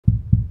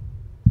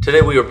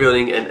Today we are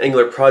building an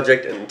Angular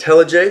project in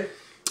IntelliJ.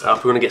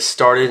 If we want to get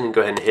started and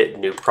go ahead and hit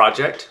new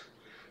project.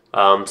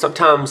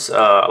 Sometimes a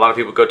lot of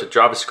people go to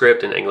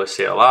JavaScript and Angular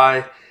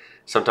CLI.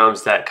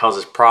 Sometimes that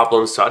causes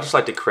problems, so I just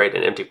like to create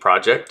an empty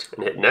project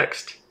and hit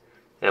next.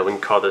 And we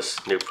can call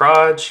this new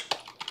proj.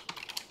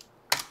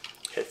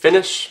 Hit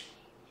finish.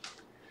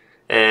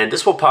 And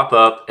this will pop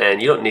up,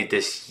 and you don't need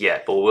this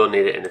yet, but we'll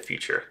need it in the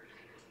future.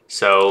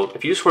 So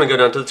if you just want to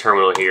go down to the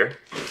terminal here,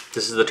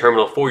 this is the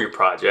terminal for your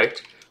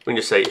project. We can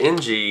just say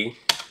ng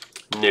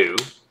new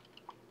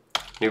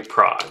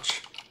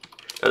proj.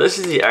 Now this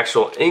is the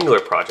actual Angular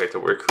project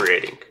that we're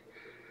creating.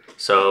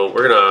 So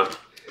we're gonna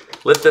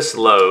let this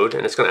load,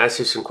 and it's gonna ask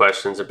you some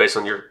questions. And based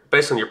on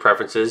your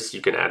preferences, you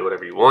can add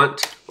whatever you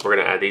want. We're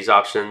gonna add these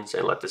options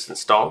and let this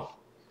install.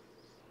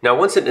 Now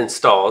once it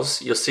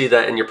installs, you'll see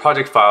that in your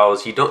project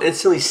files, you don't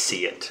instantly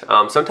see it.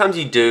 Sometimes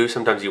you do,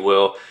 sometimes you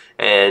will.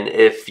 And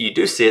if you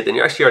do see it, then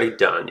you're actually already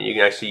done. You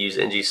can actually use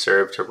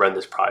ng-serve to run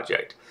this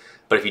project.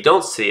 But if you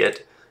don't see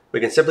it, we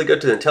can simply go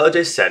to the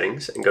IntelliJ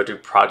settings and go to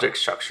project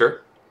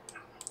structure.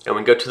 And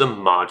we can go to the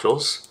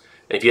modules.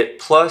 And if you hit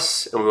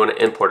plus, and we want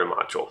to import a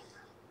module.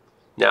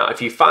 Now,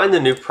 if you find the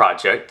new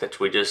project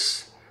that we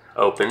just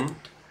opened,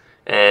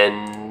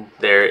 and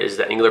there is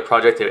the Angular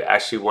project that we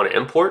actually want to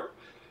import.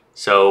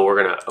 So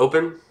we're going to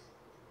open.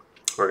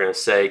 We're going to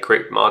say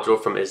create module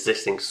from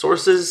existing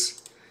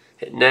sources.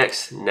 Hit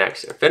next,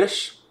 next, and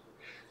finish.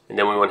 And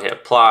then we want to hit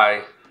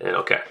apply and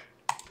OK.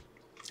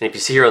 And if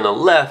you see here on the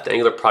left, the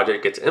Angular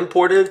project gets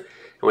imported,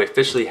 and we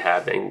officially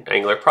have the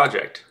Angular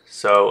project.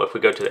 So if we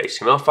go to the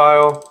HTML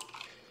file,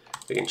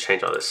 we can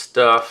change all this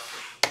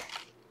stuff.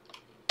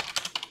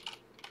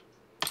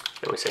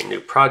 And we say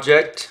new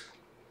project.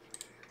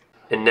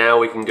 And now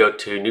we can go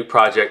to new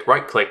project,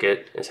 right click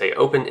it, and say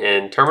open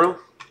in terminal.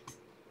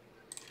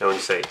 And we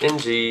say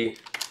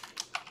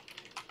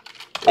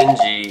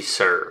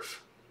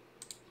ng-serve.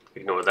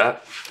 Ignore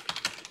that.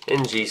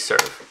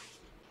 ng-serve.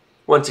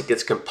 Once it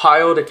gets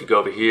compiled, if you go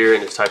over here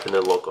and just type in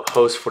the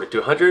localhost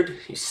 4200,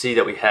 you see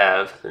that we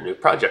have the new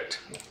project.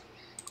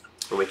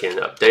 And we can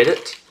update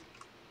it.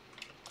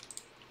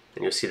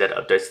 And you'll see that it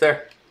updates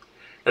there.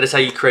 That is how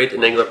you create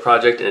an Angular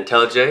project in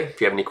IntelliJ.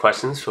 If you have any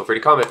questions, feel free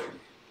to comment.